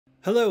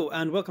Hello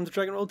and welcome to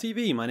Dragon Roll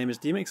TV. My name is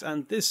Deamix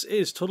and this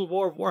is Total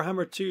War of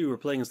Warhammer 2. We're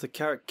playing as the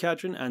Karak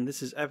Kadrin and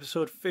this is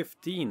episode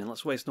 15. And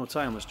let's waste no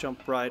time, let's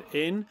jump right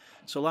in.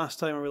 So last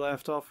time where we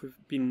left off, we've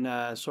been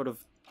sort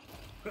of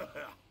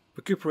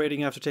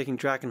recuperating after taking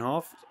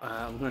Drakenhof.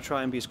 I'm going to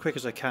try and be as quick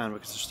as I can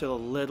because there's still a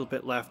little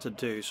bit left to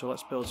do. So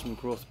let's build some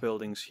growth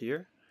buildings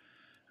here.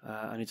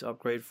 I need to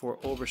upgrade for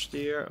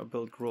Oversteer. I'll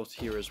build growth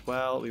here as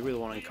well. We really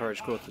want to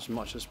encourage growth as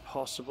much as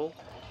possible.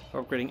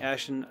 We're upgrading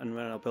Ashen, and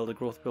then I'll build a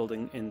growth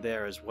building in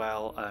there as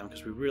well,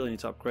 because we really need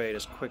to upgrade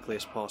as quickly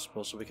as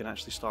possible so we can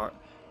actually start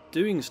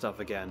doing stuff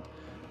again.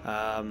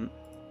 Karak,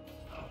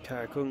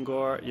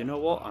 you know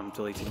what? I'm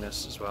deleting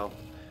this as well.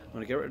 I'm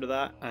going to get rid of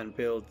that and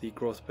build the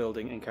growth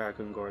building in Karak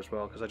as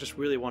well, because I just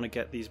really want to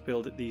get these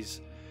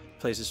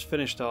places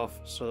finished off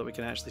so that we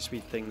can actually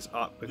speed things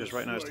up, because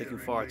right now it's taking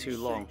far too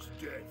long.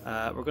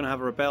 We're going to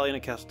have a rebellion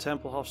at Castle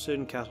Templehof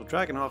soon. Castle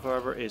Drakenhof,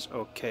 however, is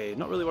okay.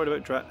 Not really worried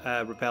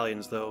about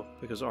rebellions though,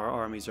 because our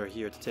armies are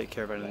here to take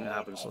care of anything that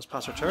happens. So let's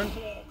pass our turn.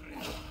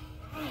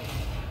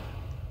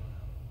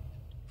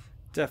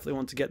 Definitely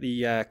want to get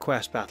the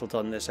quest battle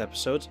done this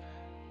episode.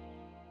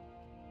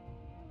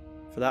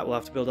 For that we'll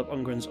have to build up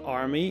Ungrim's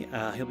army.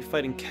 He'll be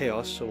fighting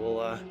Chaos, so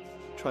we'll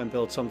try and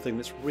build something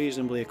that's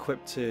reasonably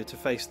equipped to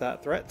face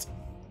that threat.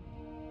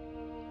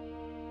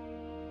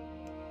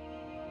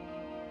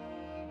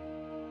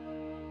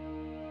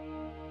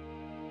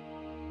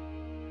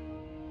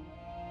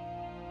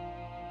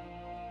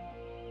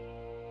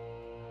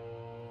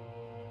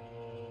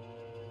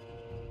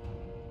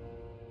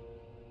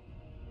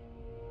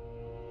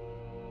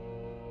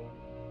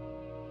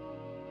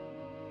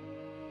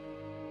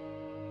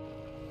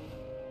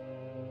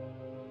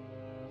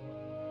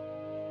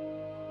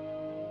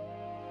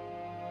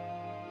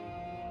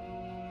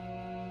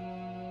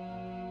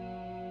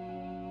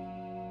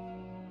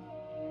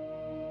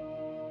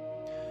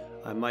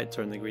 I might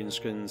turn the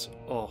greenskins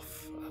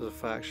off as a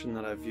faction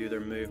that I view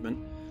their movement.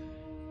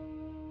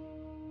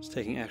 It's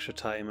taking extra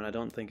time and I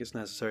don't think it's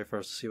necessary for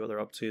us to see what they're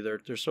up to.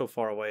 They're so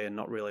far away and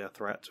not really a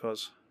threat to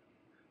us.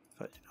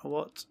 But you know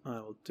what? I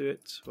will do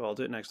it. Well, I'll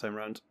do it next time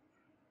round.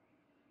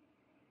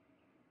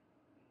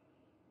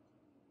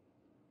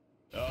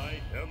 I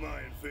am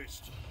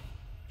Ironfist.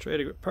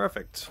 Trade agreement.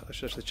 Perfect. I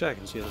should actually check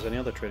and see if there's any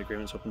other trade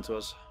agreements open to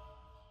us.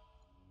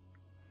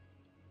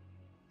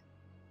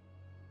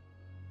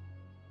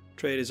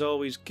 Trade is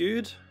always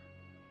good.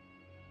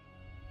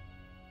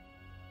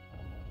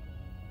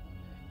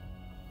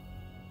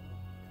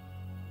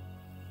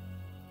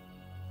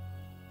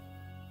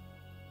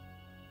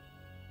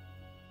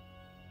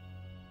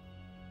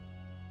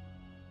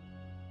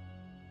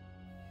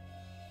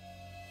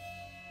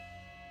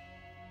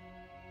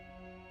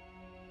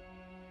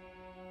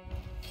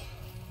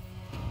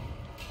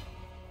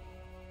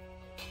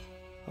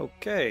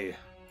 Okay.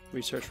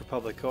 Research for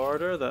public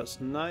order,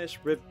 that's nice.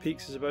 Rib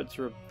Peaks is about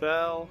to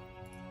rebel.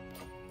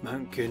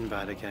 Mount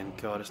Gunbad again,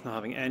 god, it's not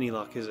having any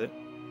luck, is it?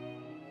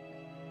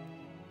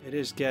 It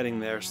is getting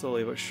there,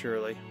 slowly but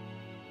surely.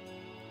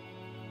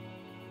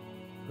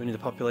 We need a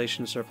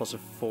population surplus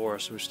of 4,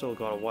 so we've still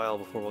got a while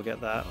before we'll get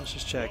that. Let's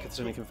just check if there's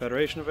any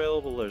Confederation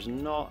available. There's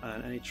not,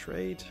 and any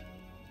trade?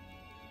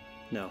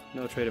 No,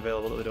 no trade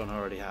available that we don't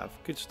already have.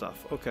 Good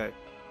stuff, okay.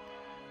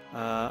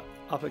 Up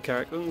at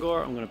Karak I'm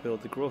going to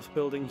build the growth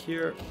building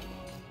here.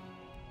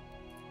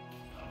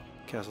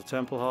 Castle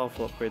Templehof,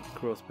 we'll upgrade the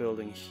growth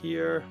building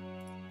here.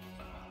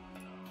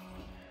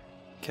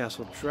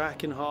 Castle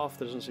Drakenhof,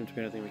 there doesn't seem to be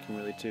anything we can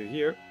really do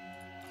here.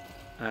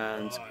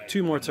 And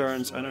 2 more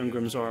turns and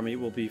Ungrim's army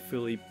will be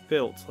fully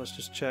built. Let's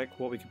just check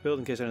what we can build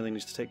in case anything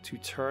needs to take 2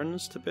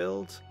 turns to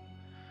build.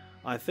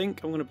 I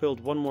think I'm going to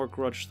build 1 more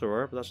Grudge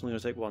Thrower, but that's only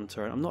going to take 1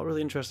 turn. I'm not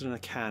really interested in a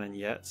cannon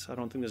yet. I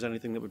don't think there's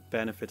anything that would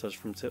benefit us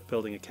from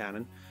building a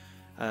cannon.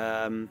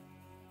 And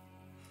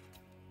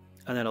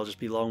then I'll just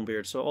be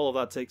Longbeard. So all of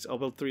that takes, I'll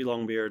build 3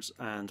 Longbeards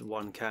and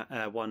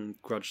 1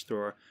 Grudge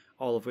Thrower,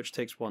 all of which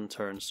takes 1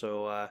 turn.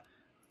 So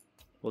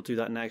we'll do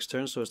that next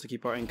turn so as to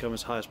keep our income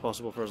as high as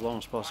possible for as long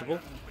as possible.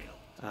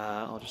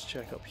 I'll just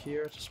check up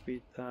here to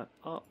speed that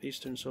up.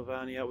 Eastern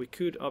Sylvania. We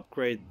could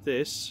upgrade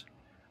this.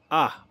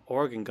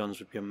 Organ guns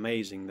would be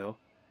amazing though.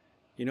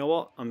 You know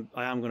what?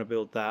 I am going to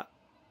build that.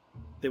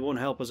 They won't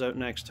help us out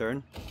next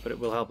turn, but it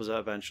will help us out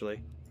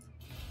eventually.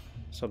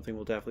 Something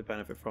we'll definitely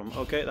benefit from.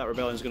 Okay, that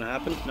rebellion is going to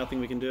happen. Nothing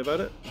we can do about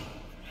it.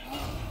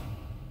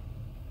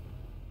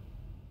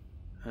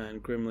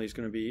 And Grimley's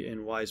going to be in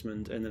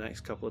Wisemond in the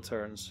next couple of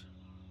turns.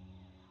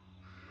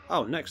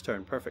 Oh, next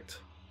turn. Perfect.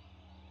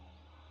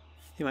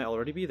 He might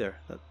already be there.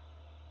 That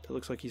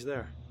looks like he's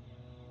there.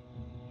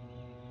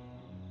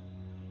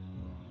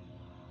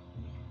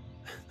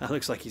 That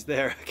looks like he's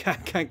there. I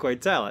can't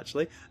quite tell,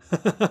 actually.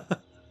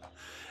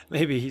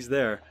 Maybe he's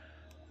there.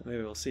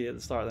 Maybe we'll see at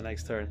the start of the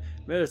next turn.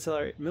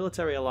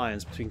 Military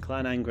alliance between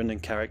Clan Angren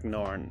and Karak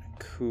Norn.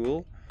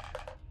 Cool.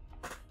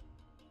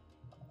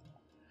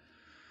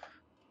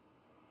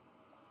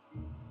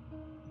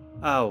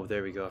 Oh,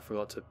 there we go. I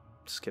forgot to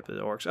skip the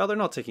orcs. Oh, they're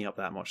not taking up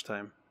that much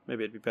time.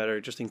 Maybe it'd be better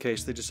just in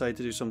case they decide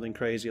to do something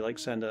crazy, like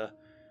send a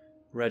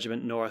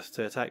regiment north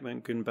to attack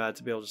Mount Gunbad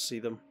to be able to see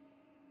them.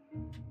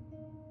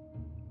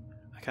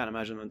 I can't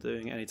imagine them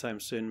doing it anytime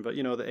soon, but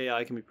you know, the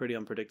AI can be pretty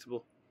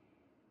unpredictable.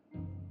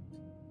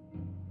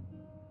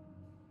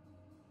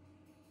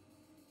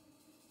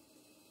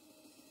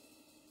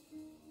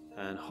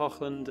 And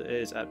Hochland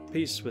is at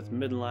peace with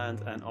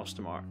Midland and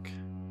Ostermark.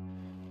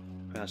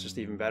 That's just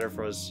even better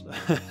for us,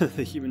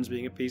 the humans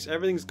being at peace.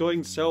 Everything's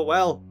going so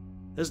well.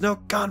 There's no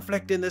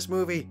conflict in this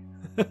movie.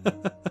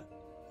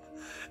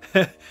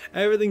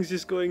 Everything's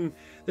just going...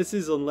 This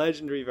is on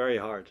Legendary very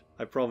hard,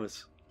 I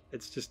promise.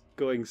 It's just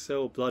going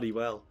so bloody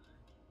well.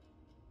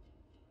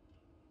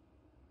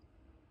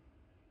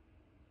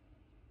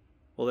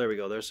 Well, there we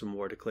go. There's some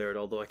war declared,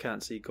 although I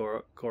can't see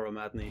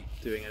Koromadni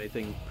doing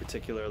anything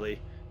particularly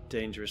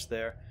dangerous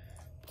there.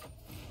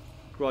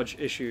 Grudge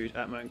issued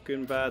at Mount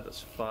Gunbad, that's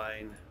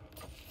fine.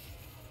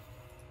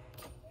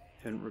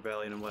 In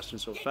Rebellion in Western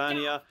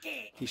Sylvania.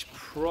 He's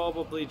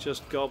probably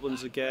just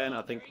goblins again.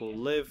 I think we'll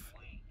live.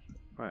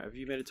 Right, have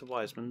you made it to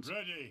Wiseman's?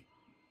 Ready.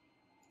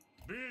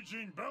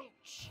 Beijing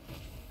belts.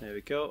 There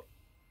we go.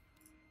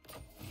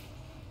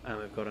 And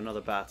we've got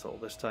another battle,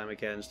 this time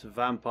against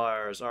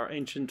vampires, our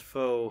ancient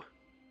foe.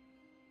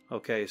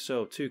 Okay,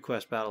 so 2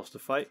 quest battles to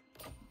fight.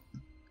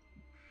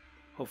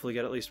 Hopefully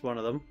get at least one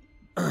of them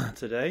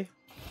today.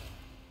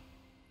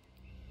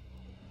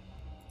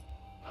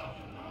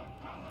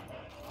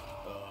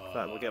 In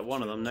fact, we'll get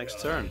one of them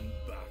next turn.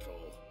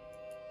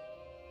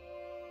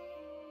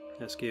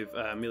 Let's give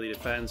melee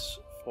defense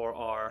for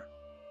our...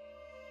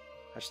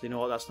 Actually, you know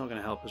what? That's not going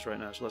to help us right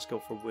now, so let's go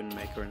for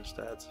Windmaker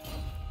instead.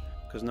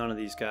 Because none of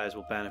these guys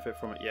will benefit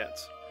from it yet.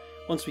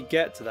 Once we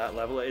get to that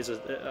level, it is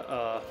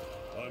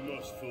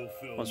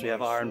once we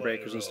have Iron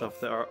Breakers and stuff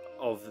that are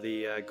of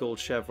the Gold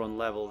Chevron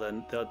level,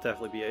 then there'll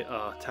definitely be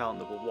a talent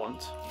that we'll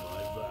want.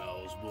 My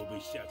vows will be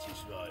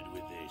satisfied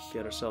with this.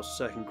 Get ourselves a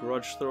second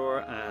Grudge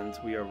Thrower, and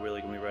we are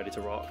really going to be ready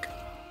to rock.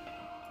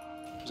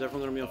 Is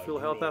everyone going to be on full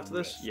health after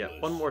this? Yeah,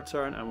 one more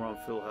turn and we're on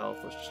full health.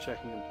 Let's just check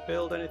and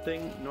build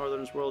anything.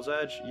 Northern's World's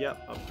Edge.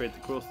 Yep, upgrade the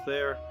growth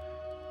there.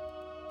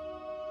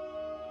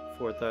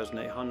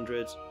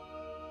 4,800.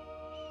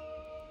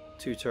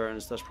 2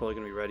 turns. That's probably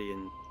going to be ready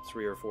in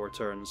 3 or 4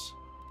 turns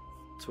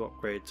to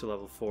upgrade to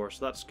level 4.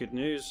 So that's good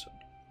news.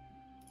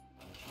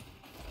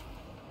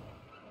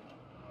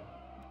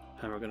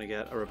 And we're going to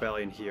get a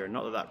rebellion here.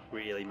 Not that that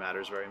really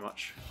matters very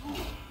much.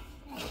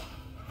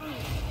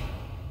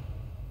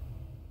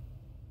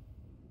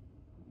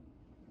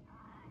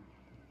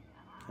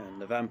 And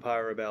the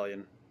Vampire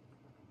Rebellion.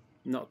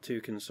 Not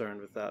too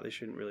concerned with that. They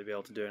shouldn't really be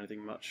able to do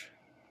anything much.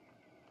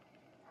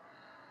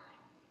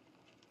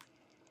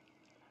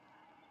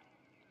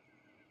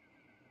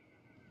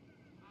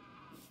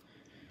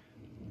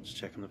 Let's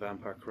check on the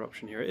Vampire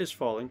Corruption here. It is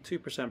falling,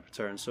 2% per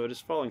turn, so it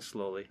is falling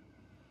slowly.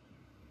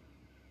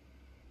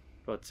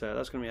 But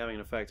that's going to be having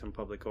an effect on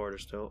public order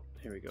still.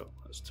 Here we go.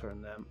 Let's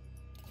turn them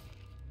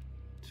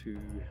to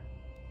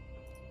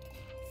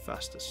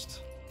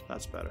fastest.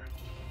 That's better.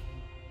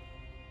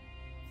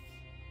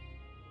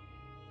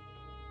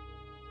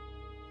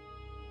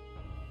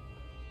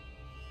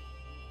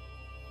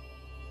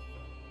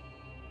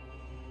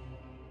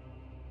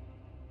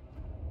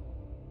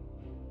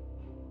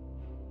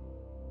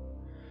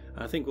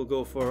 I think we'll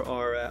go for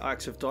our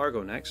Axe of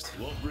Dargo next.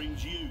 What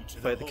brings you to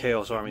fight the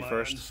Chaos Army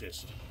first.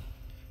 Ancestor?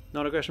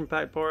 Non-aggression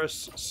pact,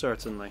 Boris?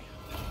 Certainly.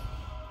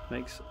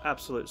 Makes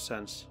absolute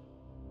sense.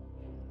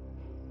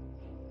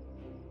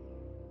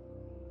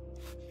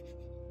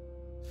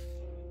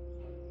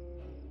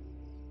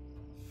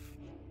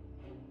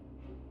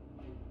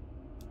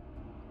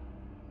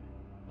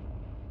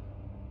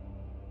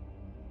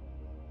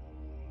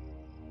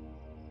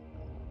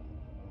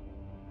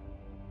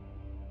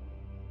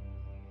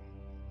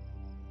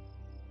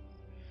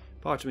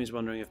 Part of me is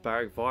wondering if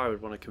Barak Var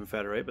would want to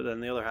confederate, but then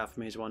the other half of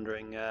me is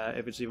wondering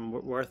if it's even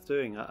worth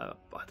doing. I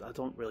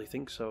don't really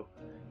think so,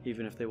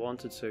 even if they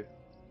wanted to.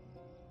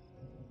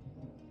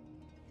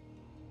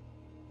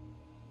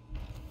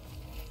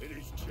 It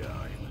is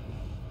time.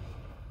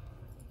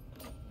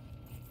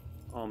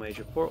 All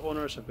major port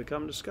owners have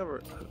become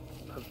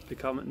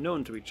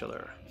known to each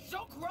other. So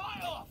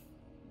cry off!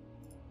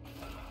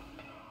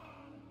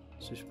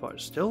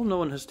 Still no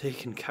one has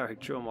taken Karak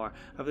Jomar.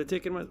 Have they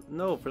taken...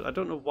 No, I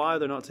don't know why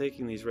they're not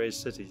taking these raised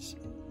cities.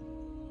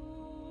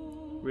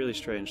 Really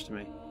strange to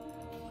me.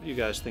 What do you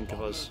guys think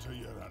of us?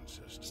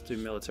 Let's do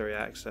military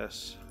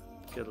access.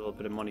 Get a little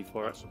bit of money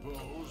for it.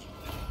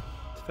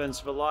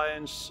 Defensive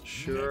alliance,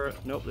 sure.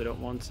 Nope, they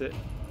don't want it.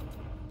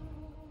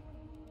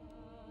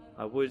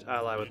 I would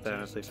ally with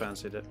them if they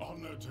fancied it.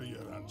 Honor to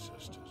your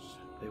ancestors.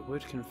 They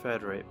would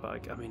confederate,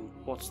 but I mean,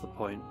 what's the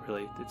point,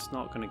 really? It's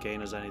not going to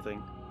gain us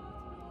anything.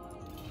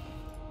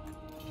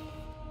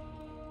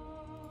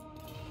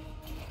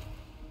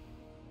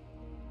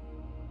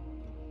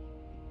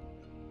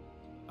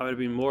 I would have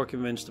been more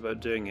convinced about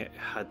doing it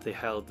had they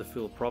held the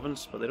full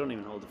province, but they don't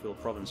even hold the full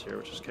province here,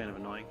 which is kind of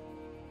annoying.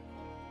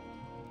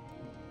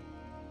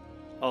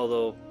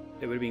 Although,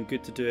 it would have been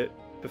good to do it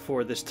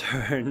before this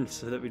turn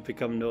so that we'd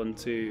become known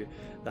to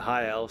the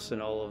High Elves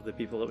and all of the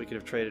people that we could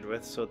have traded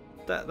with. So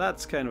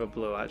that's kind of a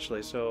blow,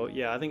 actually. So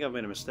yeah, I think I've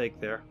made a mistake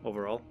there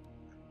overall,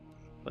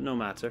 but no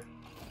matter.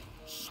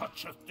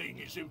 Such a thing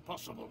is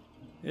impossible.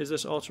 Is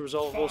this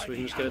auto-resolvable so we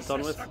can just get it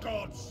done with?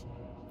 Gods.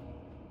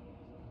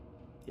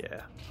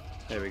 Yeah,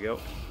 there we go.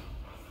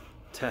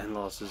 10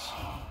 losses.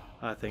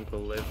 I think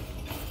we'll live.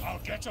 I'll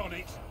get on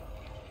it.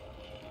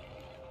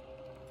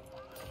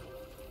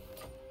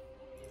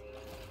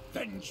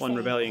 One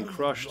rebellion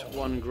crushed,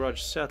 one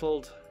grudge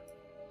settled.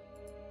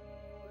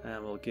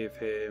 And we'll give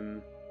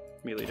him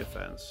melee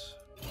defense.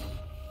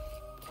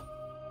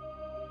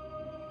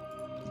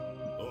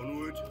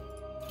 Onward.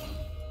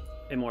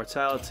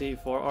 Immortality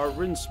for our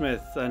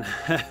runesmith, and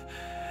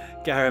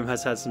Garam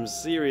has had some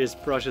serious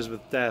brushes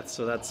with death,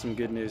 so that's some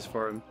good news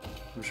for him.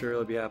 I'm sure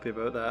he'll be happy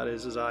about that,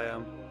 as I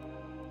am.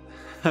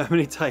 How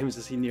many times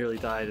has he nearly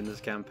died in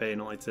this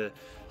campaign only to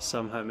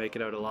somehow make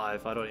it out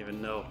alive? I don't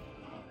even know.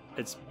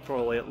 It's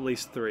probably at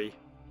least 3,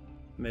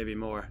 maybe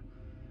more.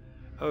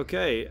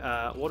 Okay,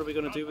 what are we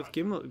going to do with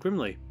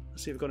Grimly?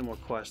 Let's see if we've got any more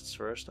quests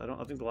first.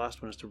 I think the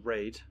last one is to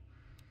raid.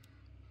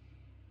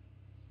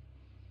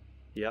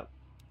 Yep,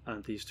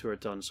 and these 2 are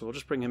done. So we'll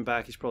just bring him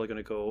back. He's probably going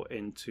to go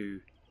into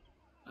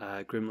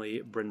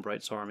Grimly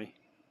Brynbright's army.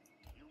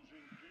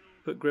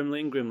 Put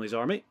Grimly in Grimly's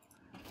army.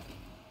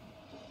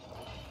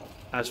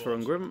 As for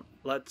Ungrim,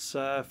 let's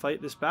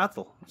fight this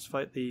battle. Let's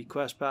fight the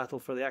quest battle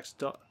for the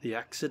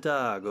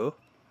Axedago.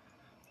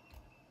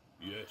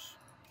 Yes.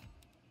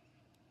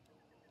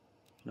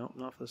 Nope,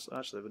 not for this.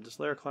 Actually, would the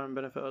Slayer clan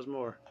benefit us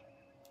more?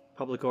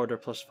 Public order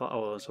plus 5.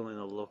 Oh, it's only in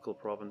a local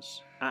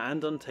province.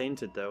 And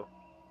untainted, though.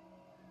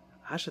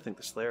 I actually think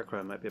the Slayer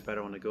crown might be a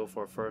better one to go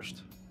for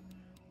first.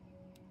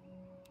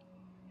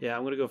 Yeah,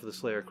 I'm going to go for the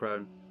Slayer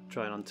crown.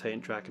 Try and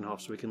untaint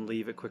Drakenhof so we can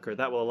leave it quicker.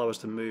 That will allow us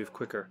to move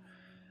quicker.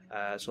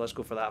 So let's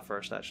go for that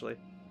first, actually.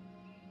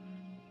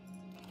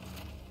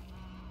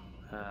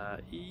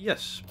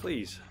 Yes,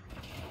 please.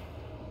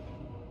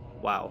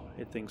 Wow,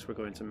 it thinks we're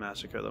going to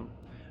massacre them.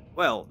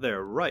 Well,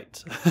 they're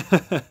right.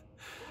 Well,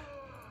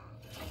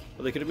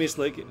 they could at least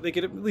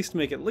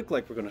make it look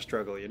like we're going to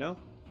struggle, you know?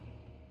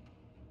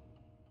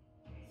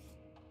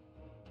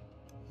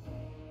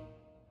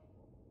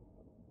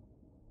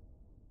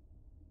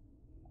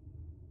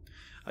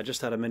 I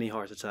just had a mini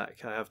heart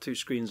attack. I have 2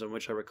 screens on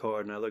which I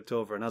record, and I looked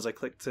over, and as I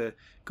clicked to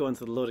go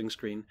into the loading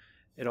screen,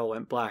 it all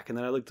went black, and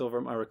then I looked over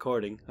at my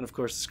recording, and of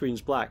course the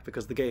screen's black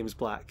because the game's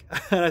black.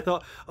 And I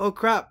thought, oh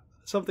crap,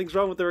 something's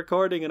wrong with the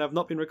recording, and I've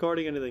not been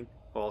recording anything.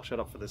 Oh, I'll shut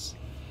up for this.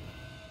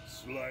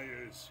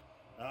 Slayers,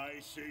 I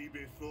see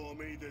before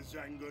me the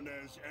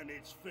Zangunas and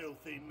its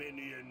filthy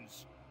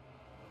minions.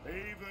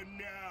 Even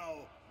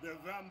now, the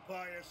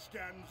vampire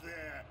stands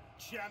there,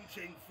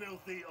 chanting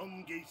filthy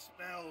Ungi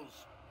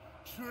spells,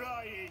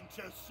 trying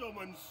to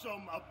summon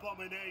some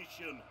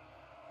abomination.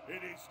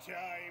 It is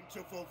time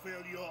to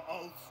fulfill your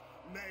oaths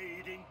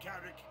made in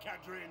Karak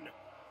Kadrin.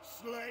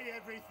 Slay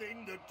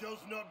everything that does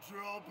not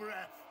draw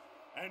breath,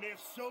 and if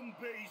some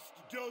beast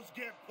does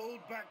get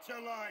pulled back to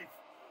life,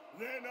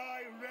 then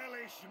I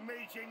relish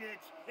meeting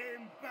it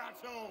in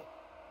battle.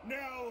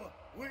 Now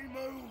we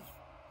move.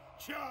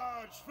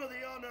 Charge for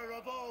the honor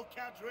of all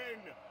Kadrin.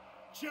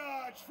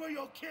 Charge for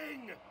your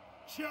king.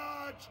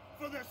 Charge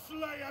for the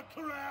Slayer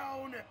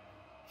crown.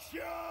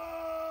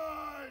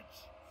 Charge!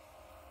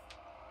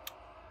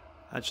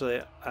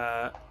 Actually,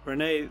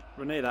 renee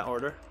that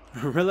order.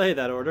 Relay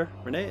that order.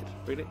 Renee it.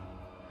 Really.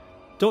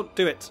 Don't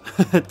do it.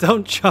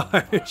 Don't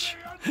charge.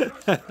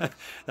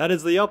 That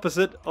is the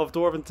opposite of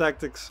Dwarven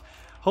tactics.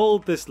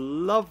 Hold this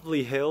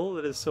lovely hill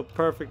that is so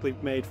perfectly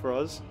made for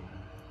us,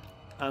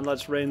 and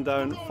let's rain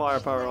down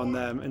firepower on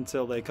them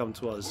until they come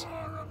to us.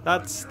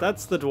 That's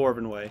the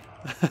Dwarven way.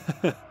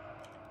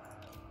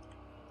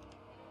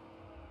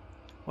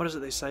 What is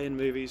it they say in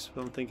movies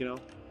that I'm thinking of?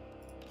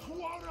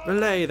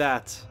 Relay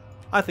that!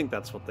 I think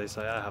that's what they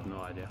say. I have no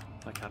idea.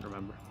 I can't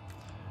remember.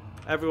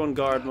 Everyone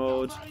guard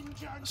mode.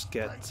 Let's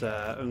get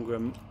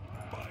Ungrim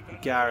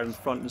Garen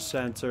front and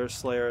center.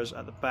 Slayers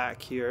at the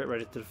back here,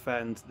 ready to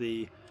defend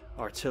the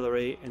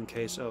artillery in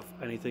case of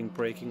anything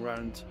breaking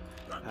round.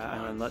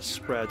 And then let's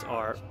spread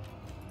our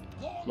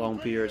long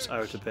beards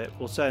out a bit.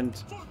 We'll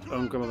send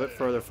Ungrim a bit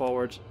further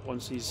forward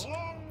once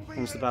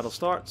the battle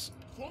starts.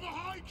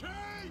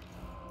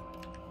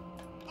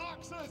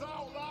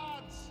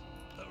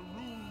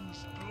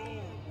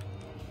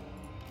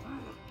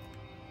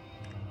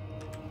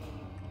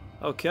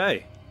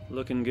 Okay,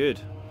 looking good.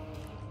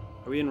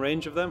 Are we in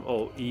range of them?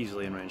 Oh,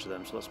 easily in range of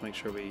them, so let's make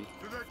sure we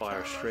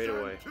fire straight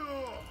away.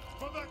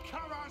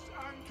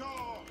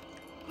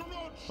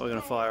 We're going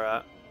to fire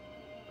at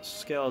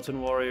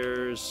skeleton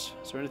warriors.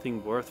 Is there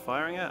anything worth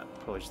firing at?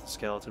 Probably just the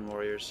skeleton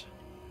warriors.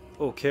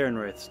 Oh, Cairn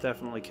Wraiths,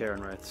 definitely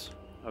Cairn Wraiths.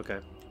 Okay,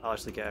 I'll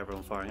actually get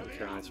everyone firing at the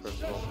Cairn Wraiths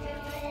first of all.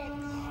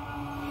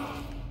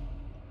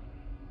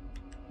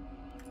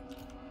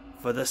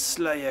 For the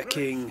Slayer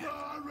King!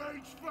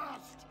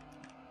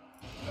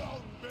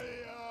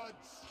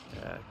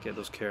 Yeah, get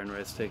those Cairn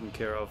Wraiths taken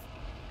care of.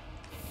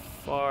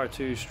 Far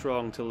too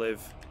strong to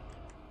live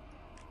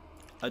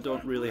I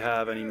don't really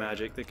have any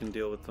magic that can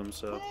deal with them,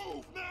 so...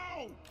 Move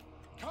now!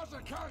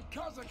 Kazakan,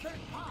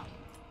 ha!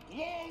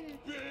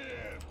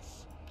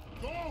 Longbeards!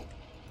 Go!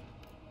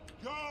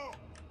 Go!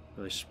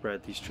 Really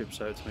spread these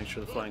troops out to make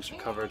sure the flanks are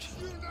covered.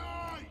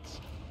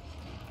 Unite!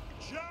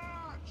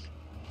 Charge!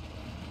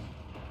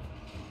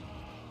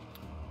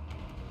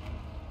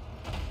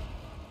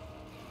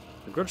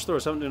 The grudge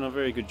throwers haven't done a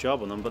very good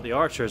job on them, but the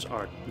archers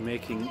are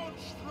making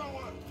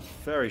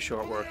very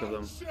short work of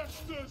them.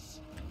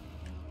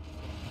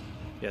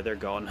 Yeah, they're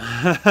gone.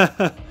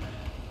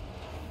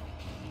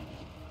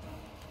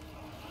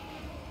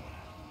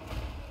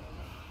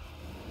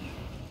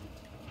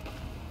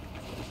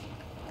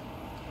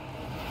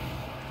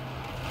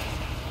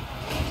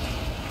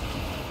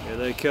 Here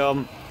they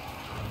come.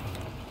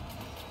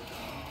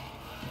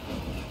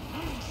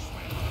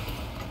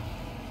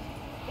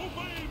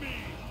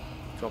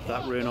 Drop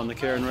that rune on the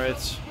Cairn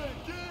Wraiths.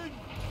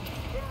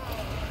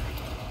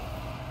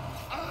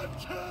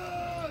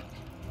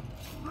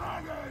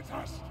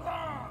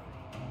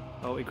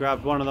 Oh, he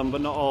grabbed one of them, but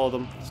not all of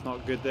them. It's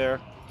not good there.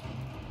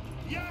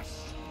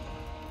 Yes!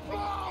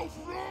 Blow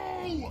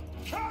through!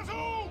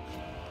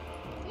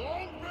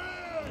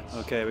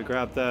 Okay, we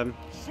grabbed them.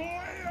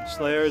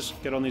 Slayers,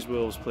 get on these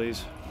wolves,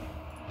 please.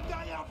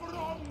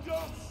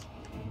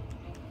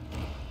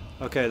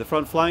 Okay, the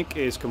front flank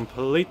is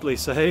completely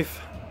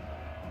safe.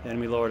 The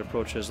enemy lord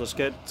approaches. Let's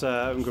get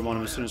Ungrim on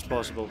him as soon as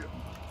possible.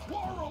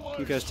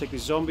 You guys take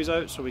these zombies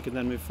out so we can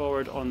then move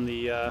forward on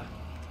the...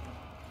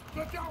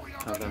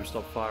 have them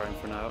stop firing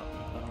for now.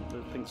 I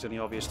don't think there's any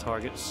obvious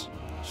targets.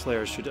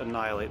 Slayers should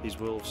annihilate these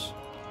wolves.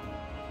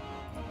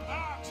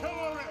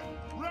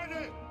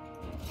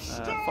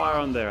 Fire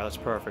on there, that's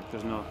perfect.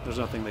 There's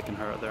nothing they can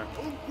hurt there.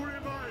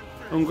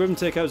 Ungrim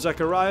take out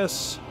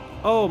Zacharias.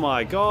 Oh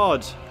my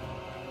god!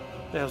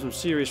 They have some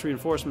serious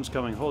reinforcements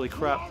coming, holy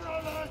crap.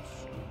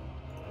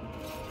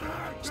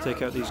 Let's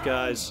take out these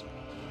guys.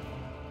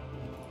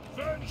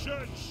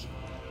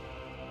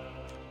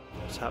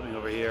 What's happening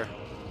over here?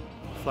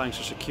 Flanks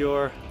are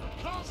secure.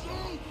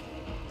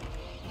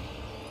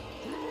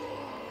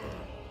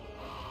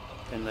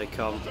 In they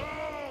come.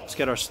 Let's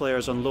get our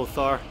Slayers on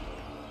Lothar.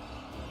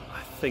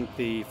 I think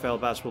the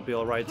Fellbats will be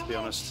alright, to be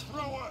honest.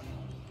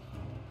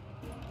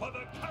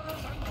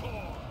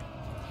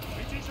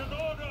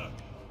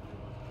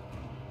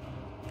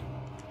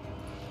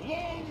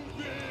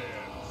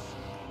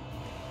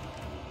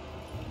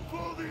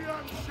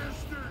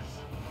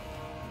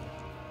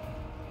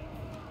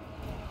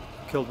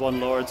 Killed one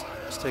lord.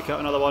 Let's take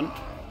out another one.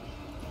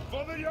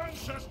 For the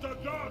ancestor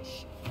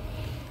gods.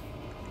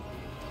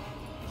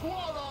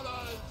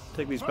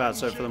 Take these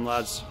bats out for them,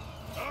 lads.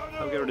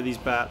 I'll get rid of these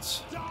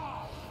bats.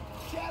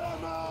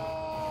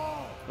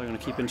 They're going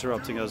to keep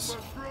interrupting us.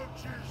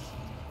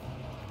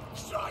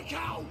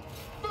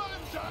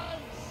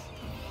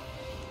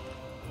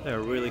 They're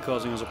really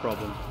causing us a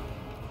problem.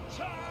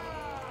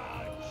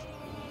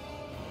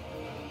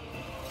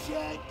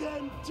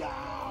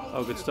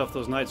 Oh, good stuff.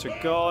 Those knights are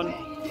gone.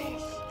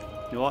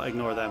 You know what?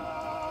 Ignore them.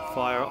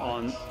 Fire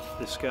on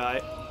this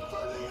guy.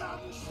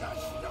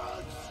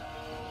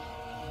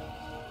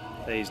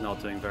 He's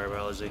not doing very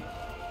well, is he?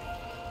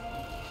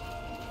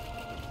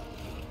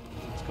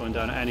 It's going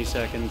down at any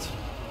second.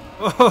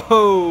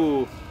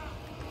 Oh!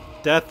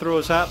 Death throw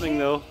is happening,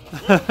 though.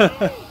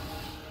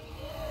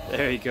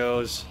 There he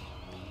goes.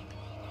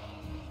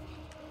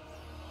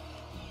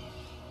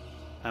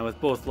 And with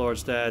both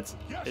lords dead,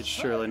 it's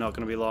surely not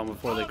going to be long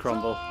before they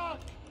crumble.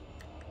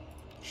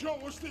 Show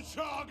us the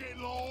target,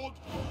 Lord.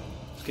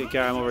 Let's get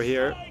Garam over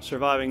here.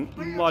 Surviving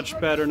much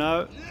better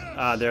now.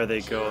 Ah, there they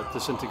go.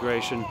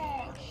 Disintegration.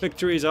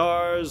 Victory's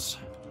ours.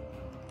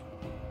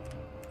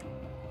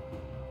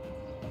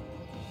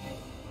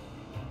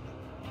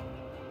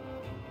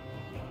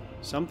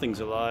 Something's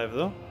alive,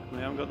 though. We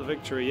haven't got the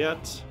victory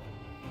yet.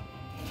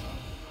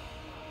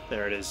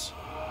 There it is.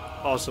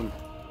 Awesome.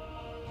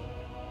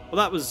 Well,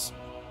 that was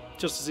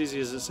just as easy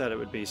as it said it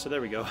would be, so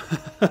there we go.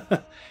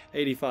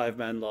 85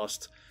 men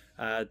lost.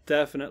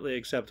 Definitely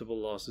acceptable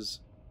losses.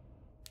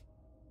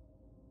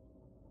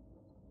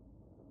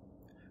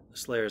 The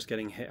Slayers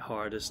getting hit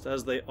hardest,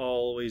 as they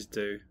always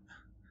do.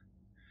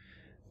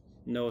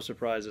 No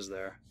surprises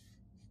there.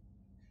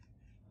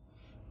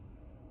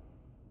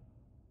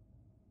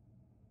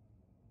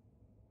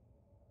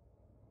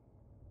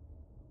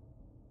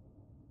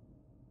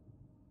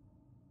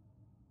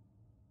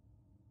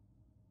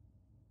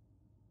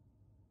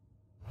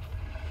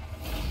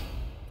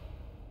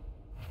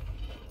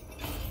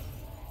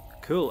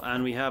 Cool,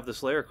 and we have the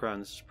Slayer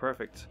crown. This is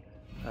perfect.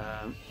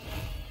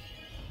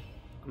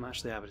 I'm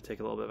actually happy to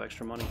take a little bit of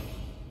extra money,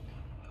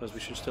 because we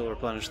should still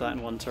replenish that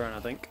in one turn, I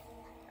think.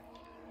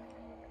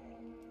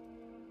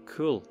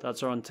 Cool,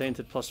 that's our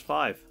Untainted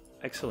 +5.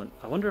 Excellent.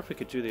 I wonder if we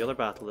could do the other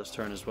battle this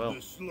turn as well.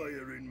 The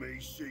Slayer in me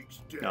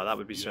seeks death. No, that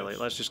would be silly.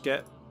 Let's just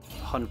get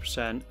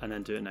 100% and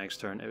then do it next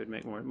turn. It would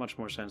make much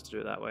more sense to do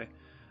it that way.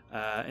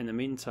 In the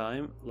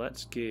meantime,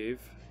 let's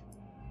give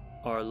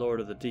our Lord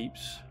of the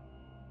Deeps...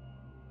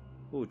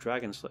 Oh,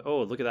 Dragon Slayer.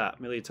 Oh, look at that.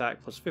 Melee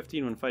attack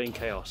 +15 when fighting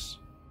Chaos.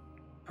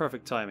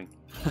 Perfect timing.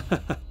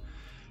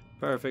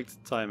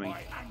 Perfect timing.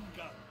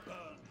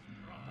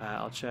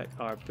 I'll check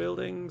our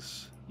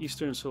buildings.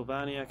 Eastern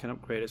Sylvania can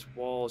upgrade its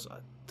walls. I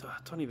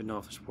don't even know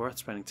if it's worth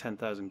spending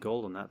 10,000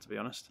 gold on that, to be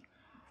honest.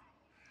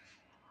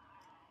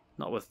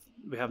 Not with...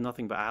 we have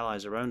nothing but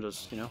allies around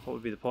us, you know, what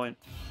would be the point?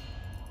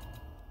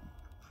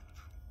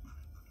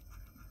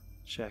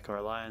 Check our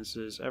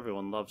alliances.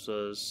 Everyone loves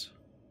us.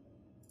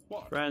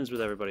 What? Friends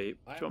with everybody. Do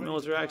you want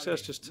military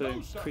access just to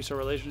increase our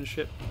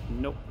relationship?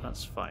 Nope,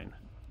 that's fine.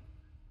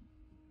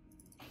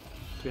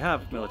 Do we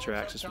have military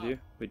access with you?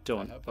 We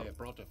don't. I hope they have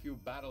brought a few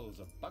barrels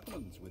of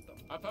Bucklands with them.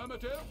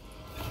 Affirmative.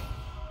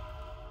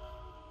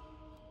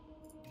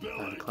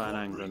 And Clan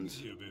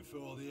Angrand.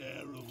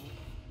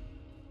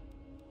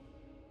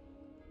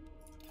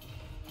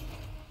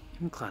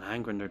 Even Clan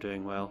Angrand are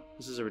doing well.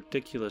 This is a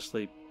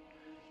ridiculously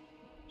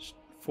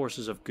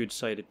forces of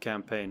good-sided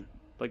campaign.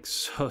 Like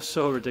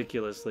so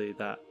ridiculously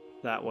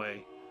that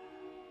way.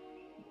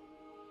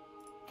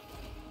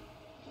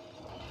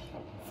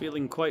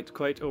 Feeling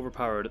quite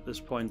overpowered at this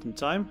point in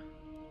time.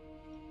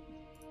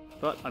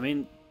 But I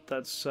mean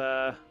that's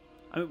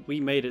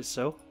we made it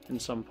so in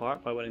some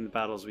part by winning the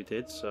battles we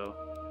did, so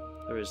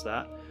there is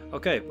that.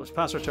 Okay, let's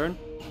pass our turn.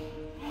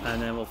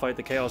 And then we'll fight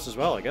the Chaos as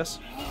well, I guess.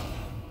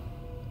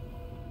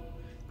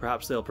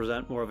 Perhaps they'll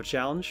present more of a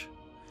challenge.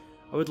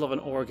 I would love an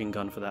organ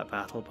gun for that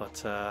battle,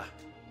 but I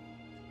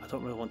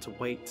don't really want to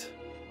wait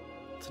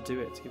to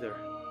do it either.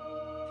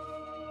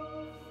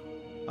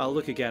 I'll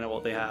look again at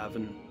what they have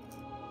and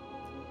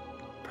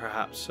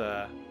perhaps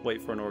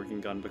wait for an organ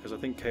gun, because I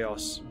think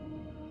Chaos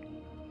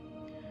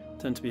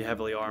tend to be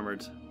heavily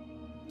armoured,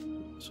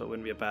 so it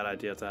wouldn't be a bad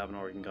idea to have an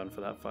organ gun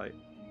for that fight.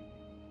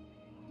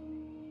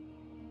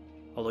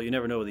 Although you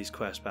never know with these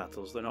quest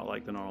battles, they're not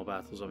like the normal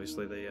battles,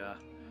 obviously.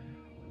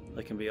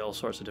 They can be all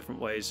sorts of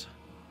different ways.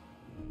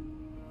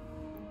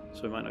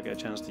 So we might not get a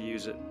chance to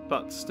use it,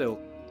 but still,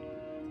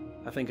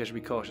 I think I should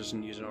be cautious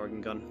and use an organ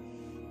gun.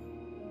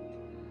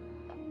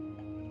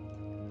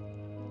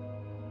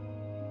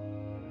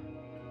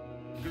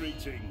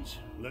 Greetings.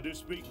 Let us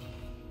speak.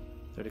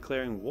 They're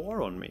declaring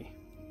war on me.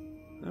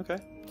 Okay.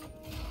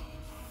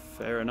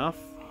 Fair enough.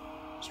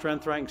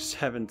 Strength rank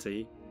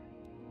 70.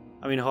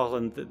 I mean,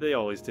 Holland, they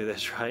always do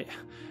this, right?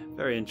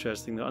 Very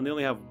interesting though. And they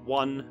only have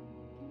one.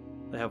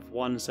 They have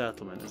one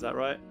settlement, is that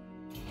right?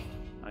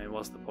 I mean,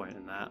 what's the point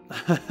in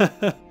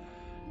that?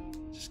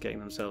 Just getting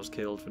themselves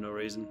killed for no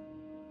reason.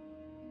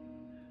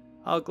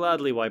 I'll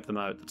gladly wipe them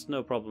out. That's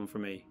no problem for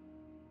me.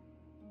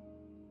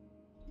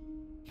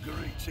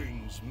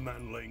 Greetings,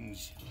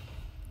 manlings.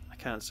 I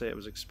can't say it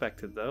was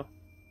expected, though.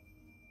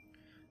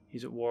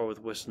 He's at war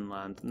with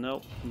Wissenland.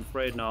 Nope, I'm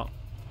afraid not.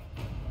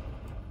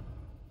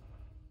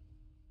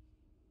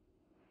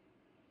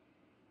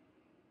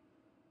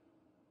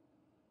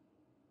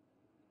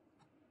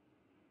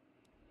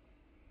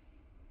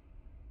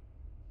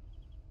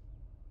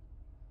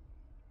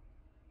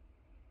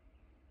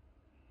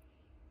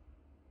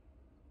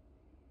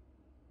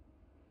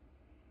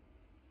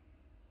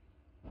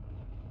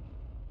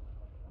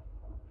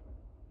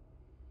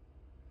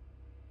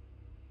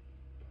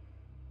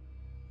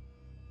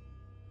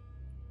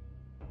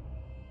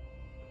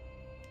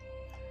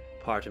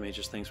 Part of me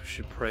just thinks we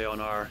should prey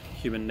on our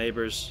human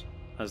neighbours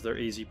as their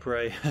easy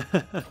prey.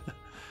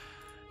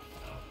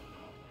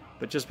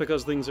 But just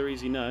because things are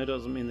easy now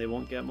doesn't mean they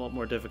won't get a lot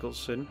more difficult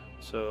soon.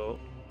 So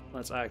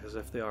let's act as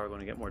if they are going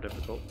to get more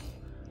difficult.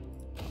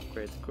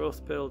 Upgrade the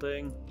growth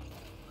building.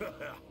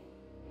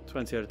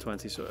 20 out of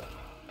 20, so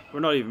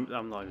I'm not even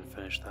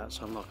finished that,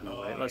 so I'm not going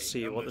to wait. Let's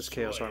see what this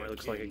Chaos Army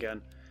looks like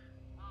again.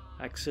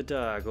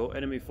 Axidago,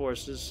 enemy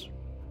forces.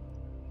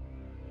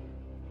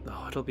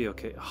 Oh, it'll be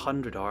okay.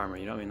 100 armor,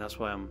 you know what I mean? That's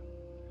why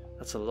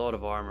that's a lot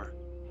of armor.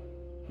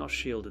 Not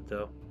shielded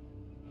though.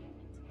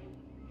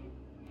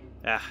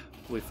 Ah,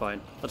 we'll be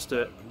fine. Let's do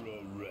it.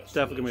 It's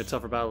definitely gonna be a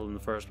tougher battle than the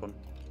first one.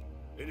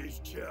 It is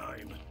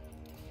time.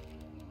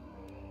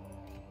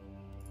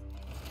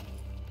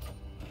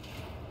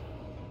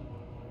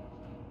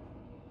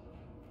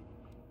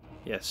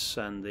 Yes,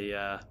 and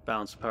the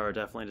balance of power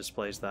definitely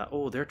displays that.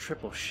 Oh, they're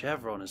triple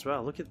chevron as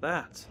well. Look at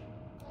that.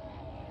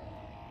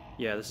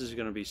 Yeah, this is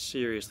going to be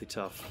seriously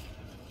tough.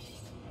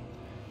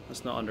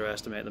 Let's not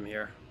underestimate them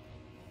here.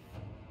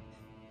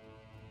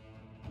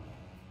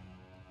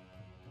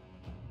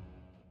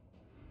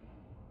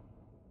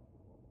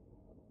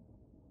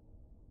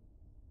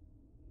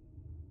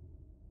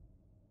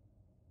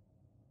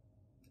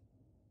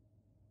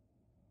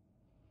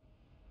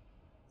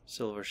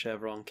 Silver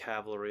chevron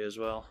cavalry as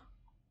well.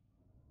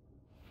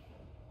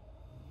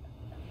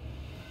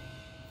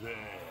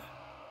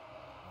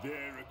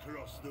 There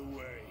across the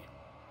way.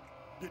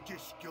 The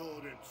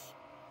discordance,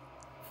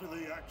 for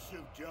the axe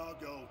of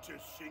Dargo to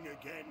sing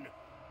again,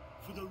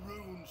 for the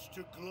runes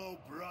to glow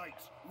bright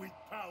with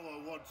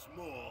power once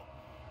more.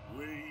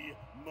 We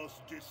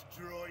must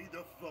destroy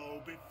the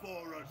foe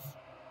before us,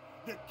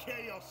 the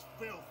chaos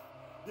filth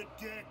that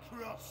dare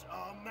cross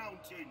our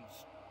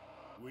mountains.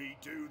 We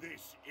do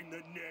this in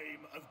the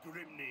name of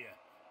Grimnir,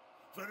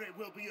 for it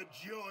will be a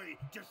joy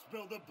to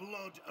spill the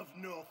blood of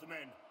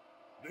Northmen.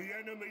 The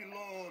enemy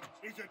lord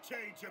is a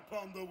taint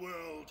upon the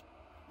world,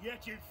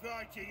 yet in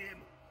fighting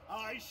him,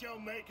 I shall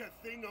make a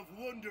thing of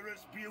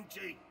wondrous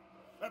beauty,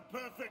 a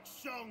perfect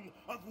song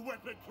of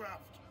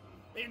weaponcraft,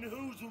 in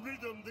whose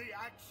rhythm the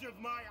axe of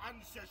my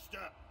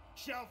ancestor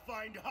shall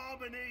find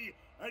harmony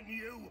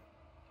anew.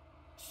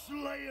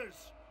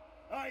 Slayers,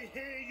 I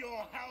hear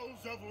your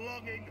howls of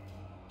longing,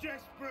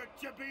 desperate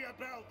to be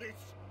about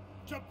this,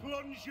 to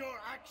plunge your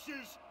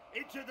axes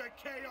into the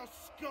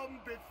chaos scum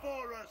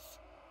before us.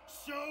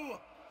 So,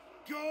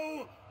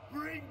 go,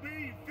 bring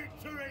me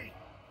victory,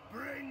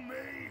 bring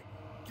me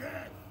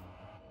death.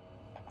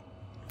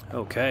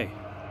 Okay.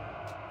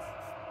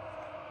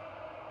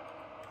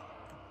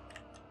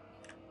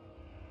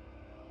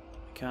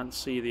 Can't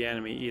see the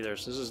enemy either,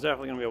 so this is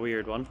definitely going to be a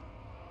weird one.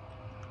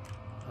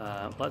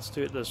 Let's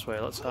do it this way.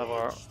 Let's have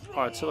our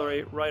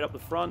artillery right up the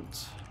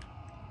front.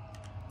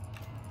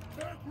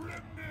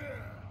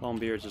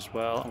 Longbeards as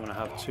well. I'm going to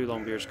have 2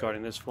 Longbeards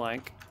guarding this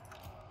flank.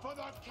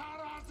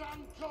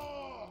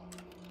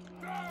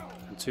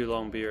 And 2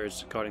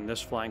 Longbeards guarding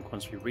this flank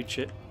once we reach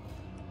it.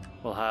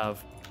 We'll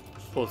have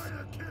both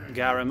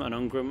Garam and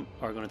Ungrim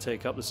are going to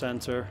take up the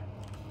centre.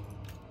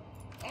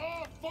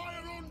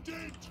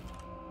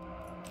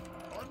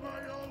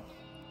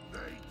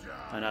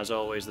 And as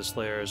always, the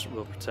Slayers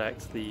will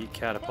protect the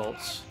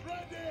catapults.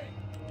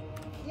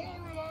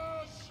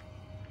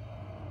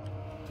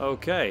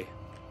 Okay.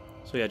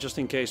 So yeah, just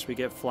in case we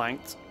get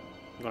flanked,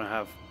 I'm going to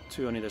have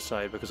 2 on either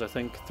side, because I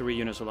think 3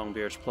 units of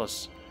Longbeards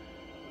plus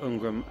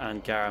Ungrim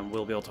and Garam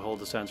will be able to hold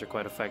the centre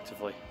quite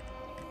effectively.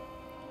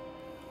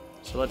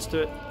 So let's do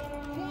it.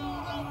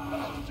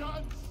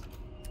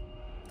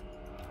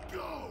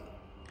 Go!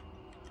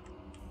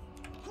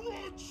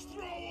 Grudge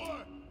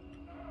thrower!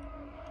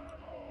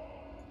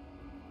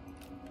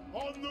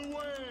 On the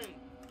way!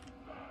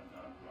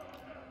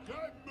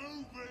 Get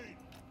moving!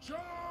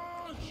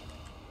 Charge!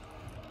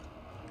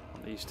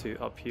 These 2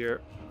 up here.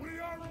 We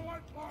are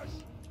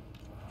relentless!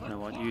 And I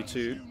want you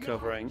 2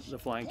 covering the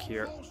flank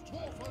here.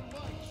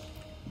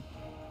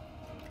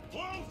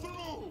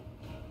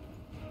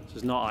 This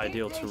is not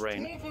ideal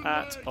terrain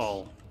at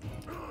all.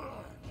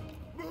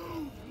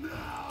 Move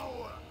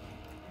now!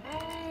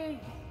 Move!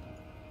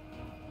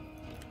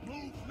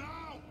 Move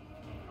now!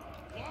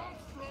 Walk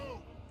through!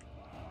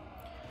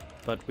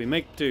 But we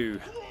make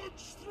do.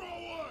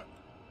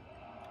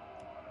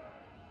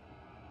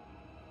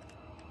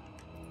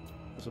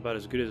 That's about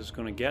as good as it's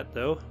going to get,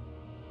 though.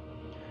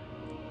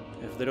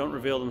 If they don't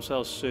reveal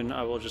themselves soon,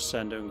 I will just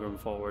send Ungrim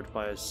forward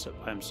by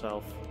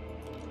himself.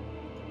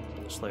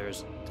 The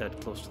Slayer's dead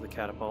close to the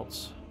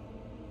catapults.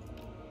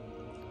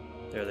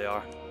 There they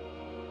are.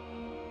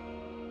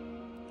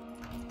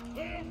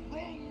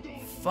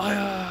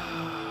 Fire!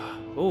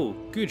 Oh,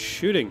 good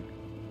shooting.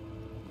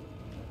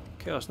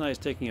 Chaos Knight is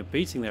taking a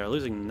beating there,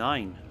 losing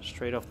 9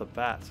 straight off the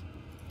bat.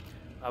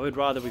 I would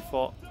rather we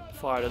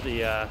fired at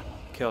the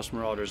Chaos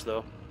Marauders,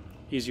 though.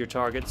 Easier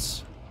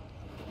targets.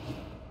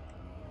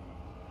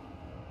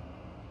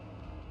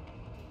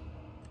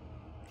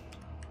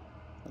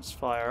 Let's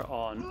fire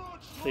on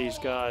these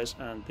guys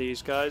and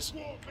these guys.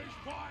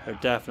 They're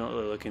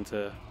definitely looking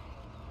to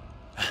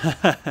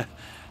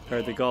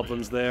hurt the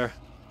goblins there.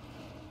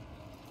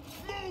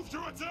 Move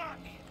to attack!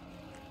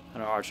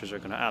 And our archers are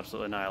going to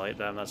absolutely annihilate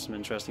them. That's some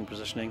interesting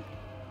positioning.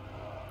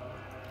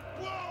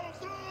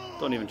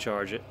 Don't even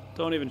charge it.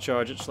 Don't even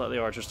charge it. Just let the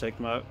archers take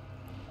them out.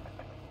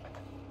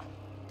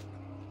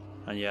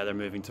 And yeah, they're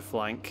moving to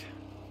flank.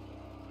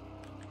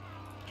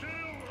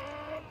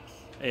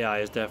 AI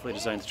is definitely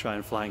designed to try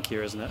and flank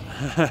here, isn't it?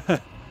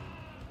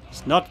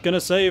 It's not going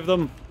to save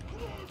them.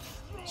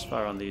 Let's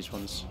fire on these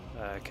ones.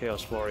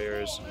 Chaos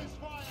Warriors.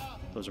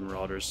 Those are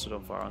Marauders, so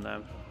don't fire on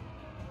them.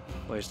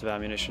 Waste of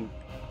ammunition.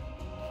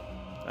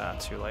 Ah,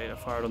 too late. I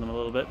fired on them a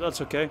little bit.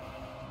 That's okay.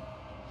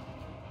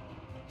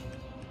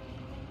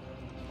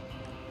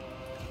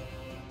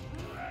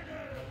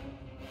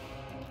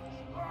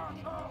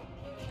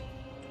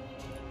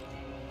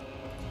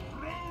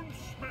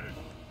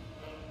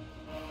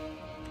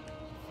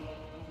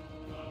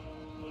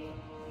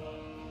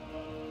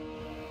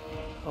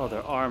 Oh,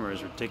 their armor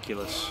is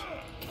ridiculous.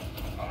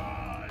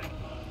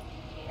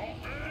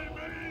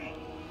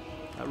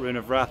 That Rune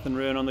of Wrath and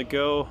Ruin on the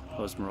go.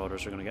 Those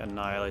Marauders are going to get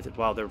annihilated.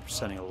 Wow, they're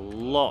sending a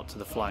lot to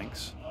the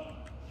flanks.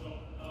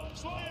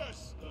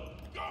 Slayers,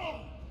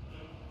 go!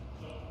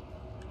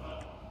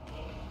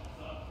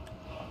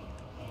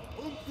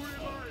 Ungrim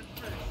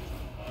Ironfist,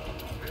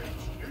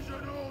 it is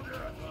an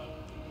order.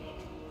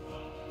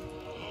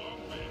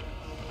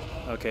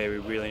 Okay, we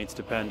really need to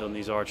depend on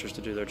these archers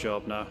to do their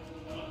job now.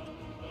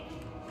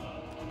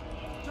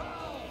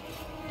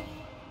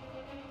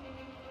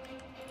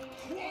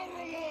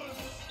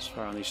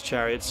 Fire on these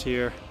chariots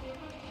here.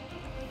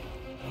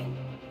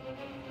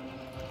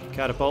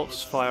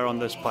 Catapults, fire on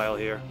this pile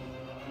here.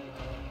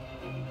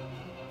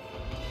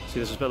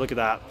 See, this is, but look at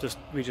that.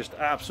 We just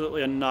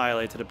absolutely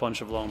annihilated a bunch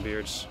of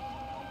Longbeards.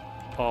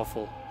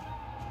 Awful.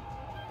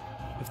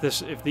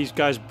 If these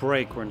guys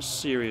break, we're in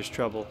serious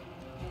trouble.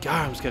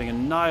 Garam's getting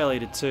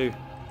annihilated too.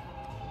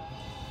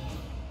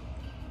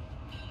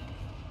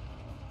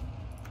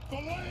 The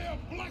Lair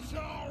bless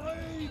our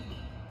aim!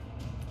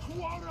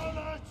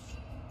 Quarrelers!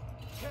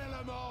 Kill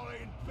them all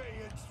in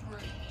Beard's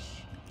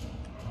Reach!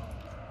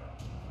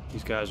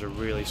 These guys are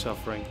really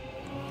suffering.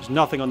 There's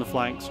nothing on the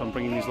flank, so I'm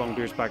bringing these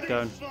Longbeards back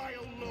down. This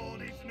vile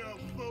lord is no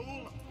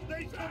fool!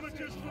 They come at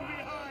us from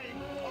behind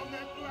on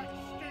their black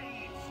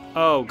steeds!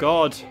 Oh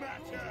god.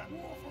 Matter.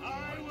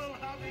 I will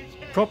have his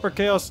head. Proper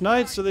Chaos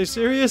Knights, are they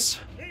serious?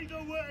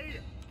 Either way,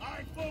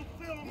 I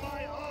fulfill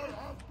my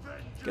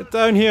oath! Get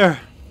down here.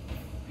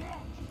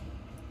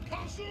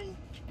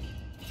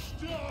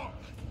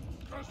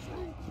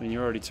 I mean,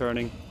 you're already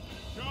turning.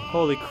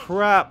 Holy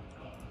crap.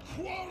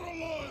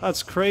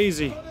 That's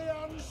crazy.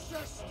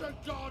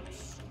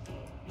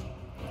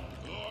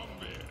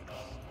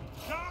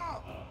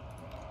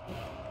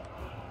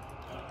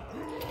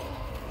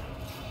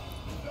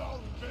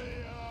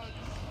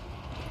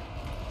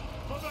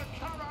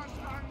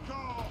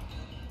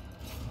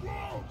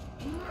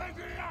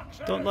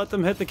 Don't let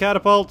them hit the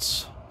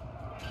catapults.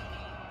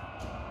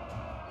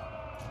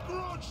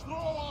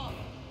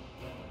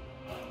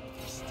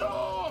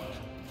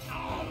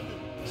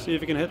 See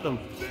if you can hit them.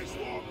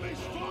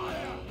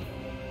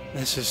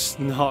 This is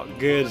not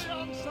good.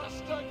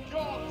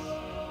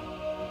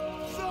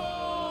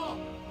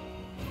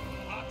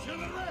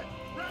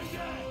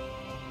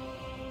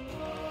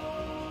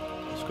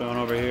 What's going on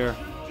over here?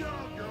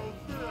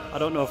 I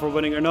don't know if we're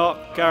winning or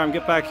not. Garam,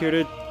 get back here,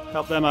 dude.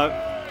 Help them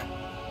out.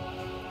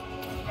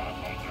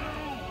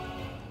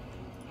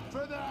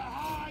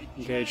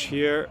 Engage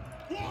here.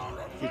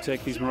 You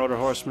take these Marauder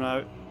Horsemen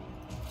out.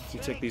 You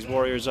take these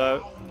warriors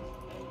out.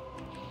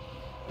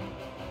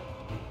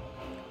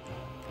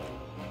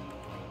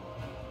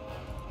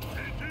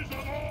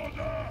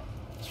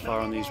 Let's fire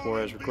on these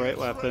warriors with great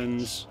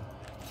weapons.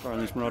 Fire on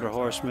these Marauder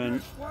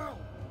Horsemen.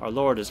 Our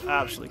Lord is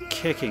absolutely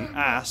kicking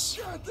ass.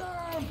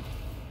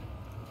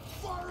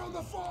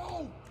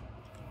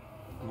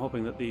 I'm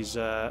hoping that these,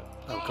 oh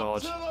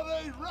god.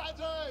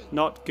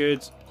 Not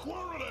good.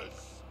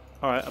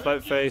 Alright,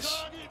 about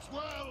face.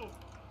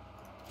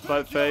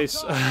 About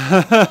face.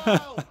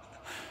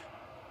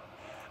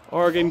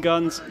 Organ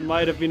guns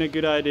might have been a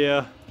good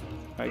idea.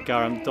 Alright,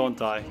 Garam, don't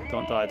die.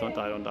 Don't die, don't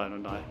die, don't die,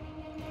 don't die.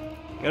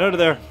 Get out of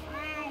there.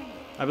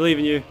 I believe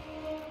in you.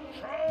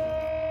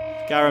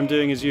 Garam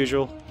doing as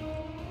usual.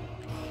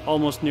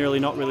 Almost nearly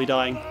not really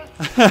dying.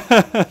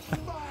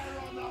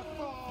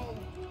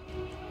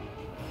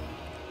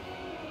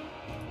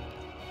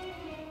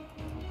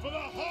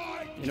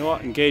 You know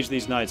what? Engage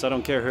these knights. I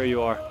don't care who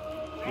you are.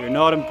 You're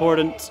not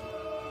important.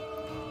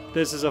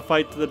 This is a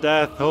fight to the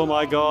death. Oh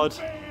my god.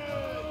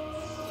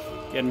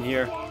 Get in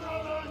here.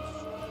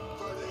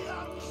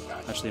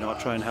 Actually, no, I'll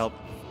try and help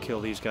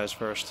kill these guys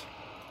first.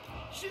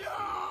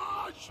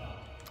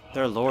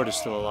 Their lord is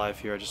still alive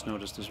here, I just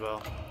noticed as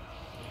well.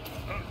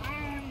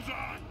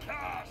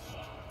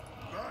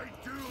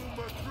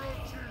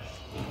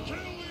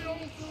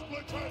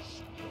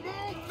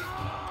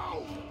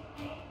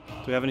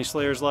 Do we have any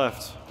slayers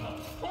left?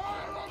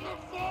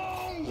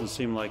 Doesn't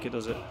seem like it,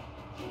 does it?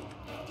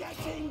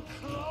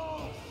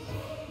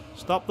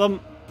 Stop them!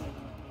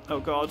 Oh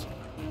god.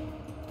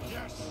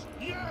 Yes,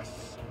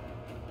 yes.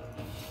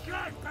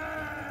 Get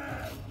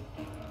them!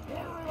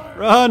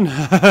 Run!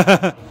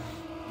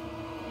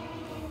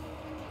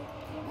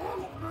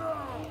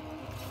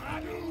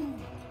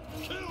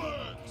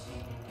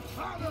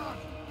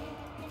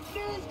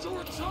 Move to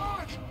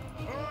attack!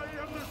 I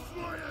am the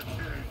Slayer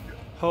King!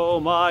 Oh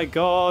my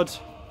god!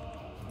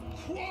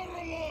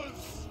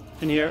 Quarrelers!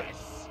 In here.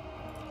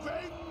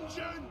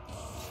 Vengeance!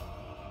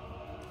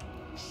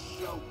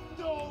 Shoot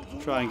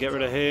those Try and get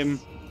rid of him.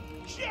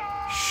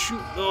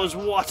 Shoot those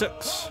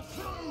wattocks!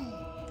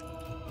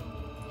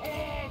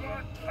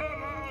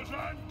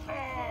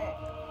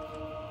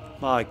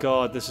 My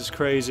god, this is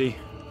crazy.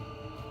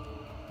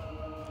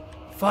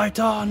 Fight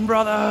on,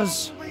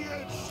 brothers!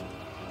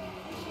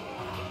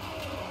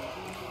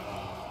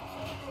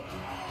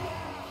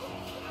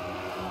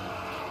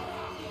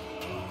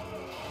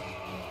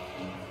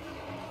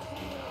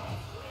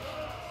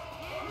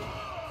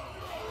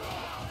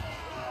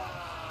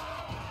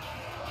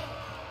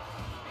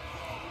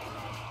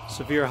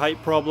 Severe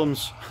height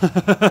problems.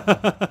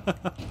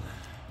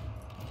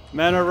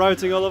 Men are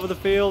routing all over the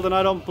field and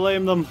I don't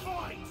blame them.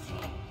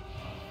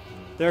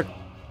 They're...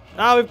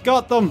 Ah, we've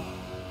got them!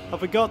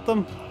 Have we got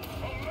them?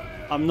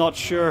 I'm not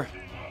sure.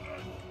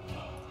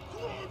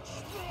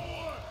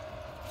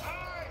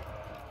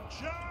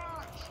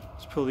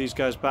 Let's pull these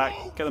guys back.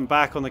 Get them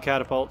back on the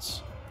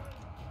catapults.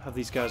 Have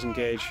these guys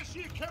engage.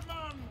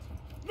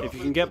 If you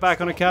can get back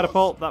on a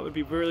catapult, that would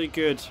be really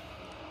good.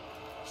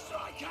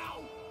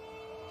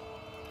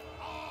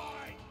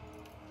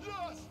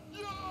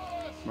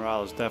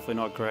 Morale is definitely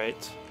not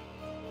great.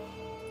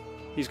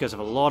 These guys have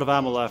a lot of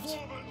ammo left.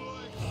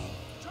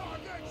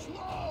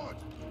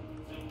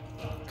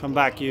 Come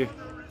back, you.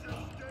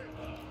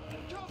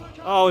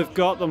 Oh, we've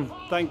got them.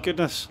 Thank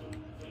goodness.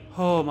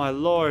 Oh, my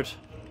lord.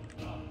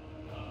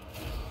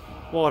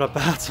 What a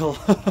battle!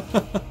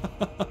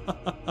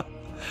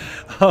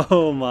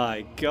 Oh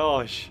my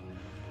gosh.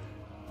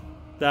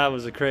 That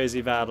was a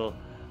crazy battle.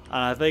 And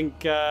I think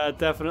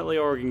definitely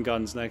organ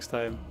guns next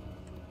time.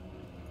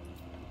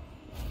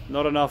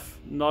 Not enough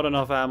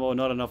ammo,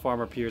 not enough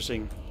armor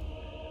piercing.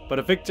 But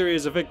a victory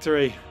is a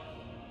victory.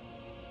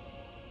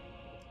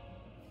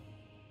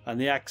 And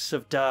the axe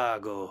of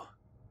Dargo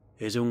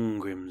is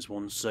Ungrim's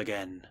once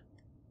again.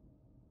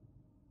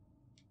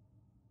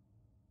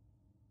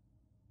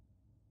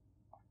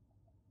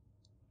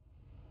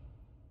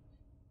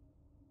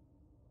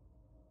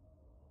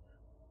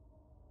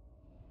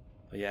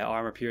 But yeah,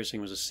 armor piercing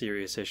was a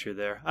serious issue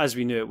there, as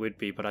we knew it would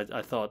be, but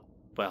I thought,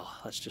 well,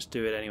 let's just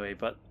do it anyway.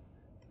 But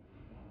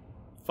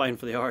fine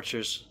for the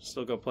archers,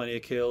 still got plenty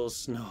of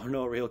kills,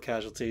 no real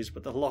casualties,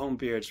 but the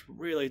Longbeards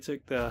really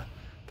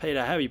paid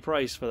a heavy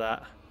price for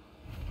that.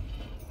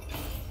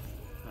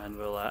 And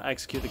we'll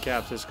execute the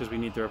captives because we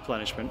need the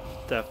replenishment,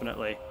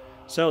 definitely.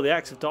 So the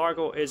Axe of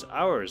Dargo is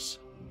ours.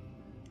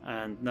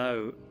 And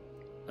now,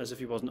 as if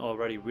he wasn't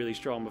already really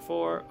strong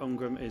before,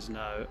 Ungrim is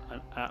now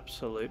an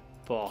absolute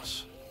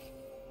boss.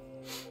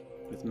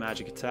 With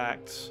magic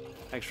attacks,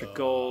 extra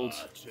gold,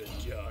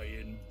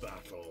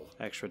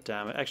 extra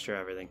damage, extra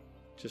everything.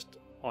 Just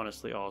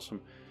honestly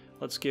awesome.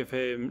 Let's give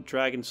him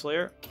Dragon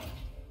Slayer.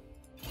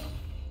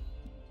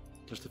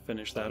 Just to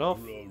finish that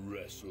off.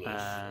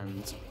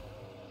 And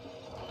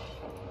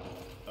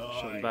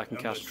shove him back and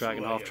cast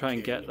Dragonhof. Try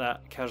and get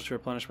that casualty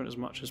replenishment as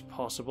much as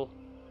possible.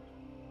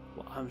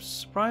 Well, I'm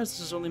surprised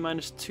this is only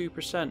minus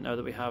 2% now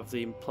that we have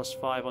the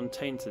 +5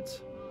 untainted.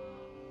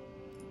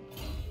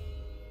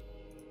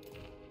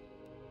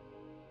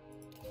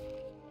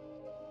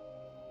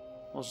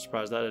 Also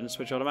surprised that didn't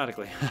switch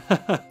automatically.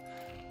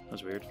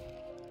 That's weird.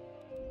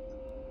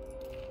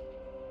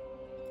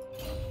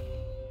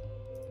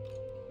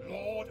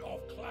 Lord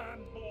of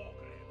Clan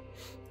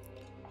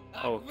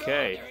Borglin.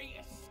 Okay.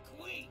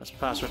 Let's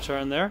pass our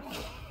turn there.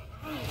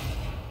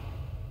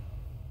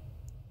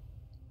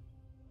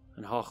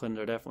 And Hochland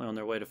are definitely on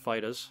their way to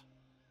fight us.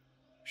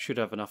 Should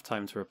have enough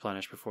time to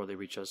replenish before they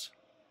reach us.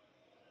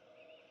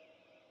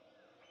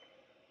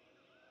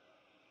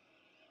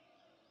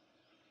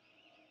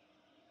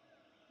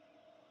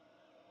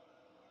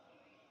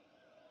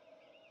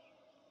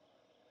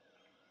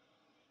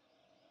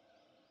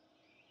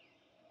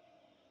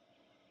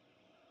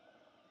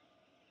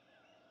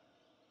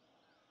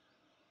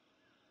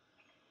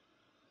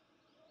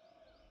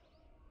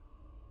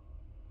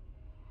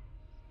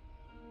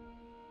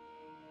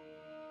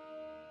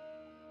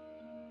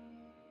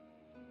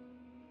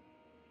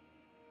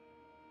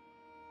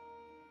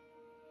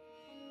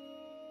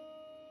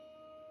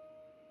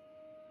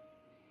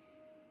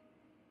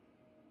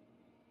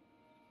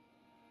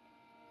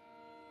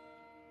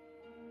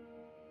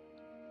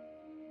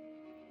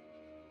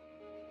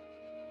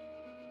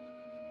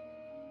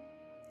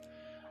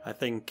 I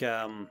think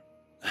the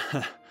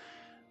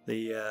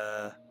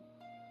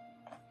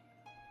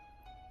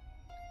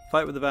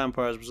fight with the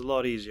vampires was a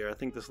lot easier. I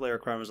think the Slayer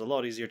Crown was a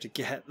lot easier to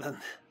get than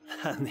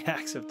the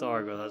Axe of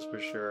Dargo, that's for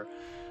sure.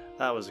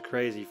 That was a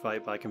crazy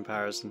fight by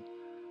comparison.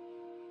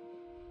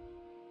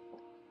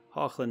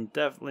 Hochland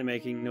definitely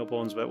making no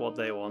bones about what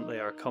they want. They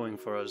are coming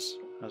for us,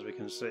 as we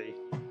can see.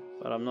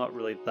 But I'm not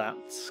really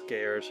that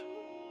scared.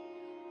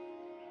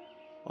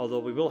 Although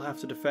we will have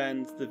to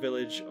defend the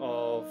village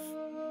of...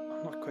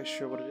 I'm not quite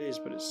sure what it is,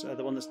 but it's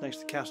the one that's next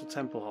to Castle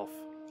Tempelhof.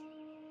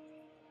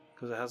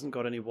 Because it hasn't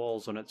got any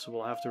walls on it, so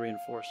we'll have to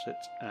reinforce it,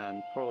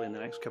 and probably in the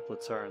next couple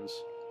of turns.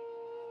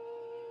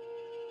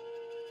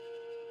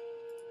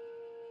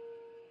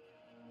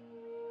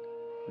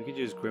 We could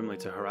use Grimly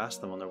to harass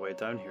them on their way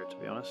down here, to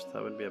be honest.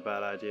 That wouldn't be a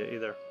bad idea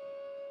either.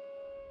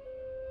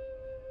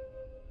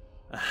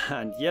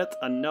 And yet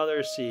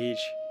another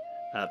siege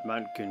at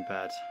Mount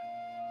Gunpad.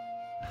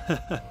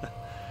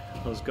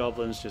 Those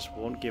goblins just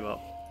won't give up.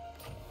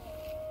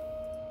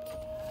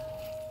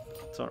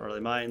 Don't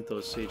really mind,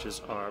 those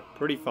sieges are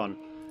pretty fun.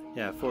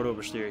 Yeah, Fort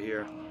Oversteer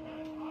here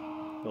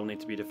will need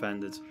to be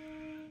defended.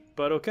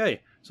 But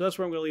okay, so that's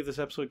where I'm going to leave this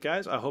episode,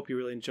 guys. I hope you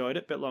really enjoyed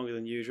it. A bit longer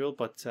than usual,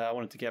 but I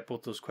wanted to get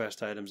both those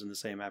quest items in the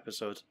same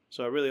episode.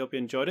 So I really hope you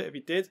enjoyed it. If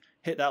you did,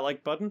 hit that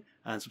like button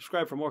and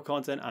subscribe for more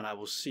content, and I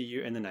will see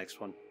you in the next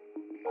one.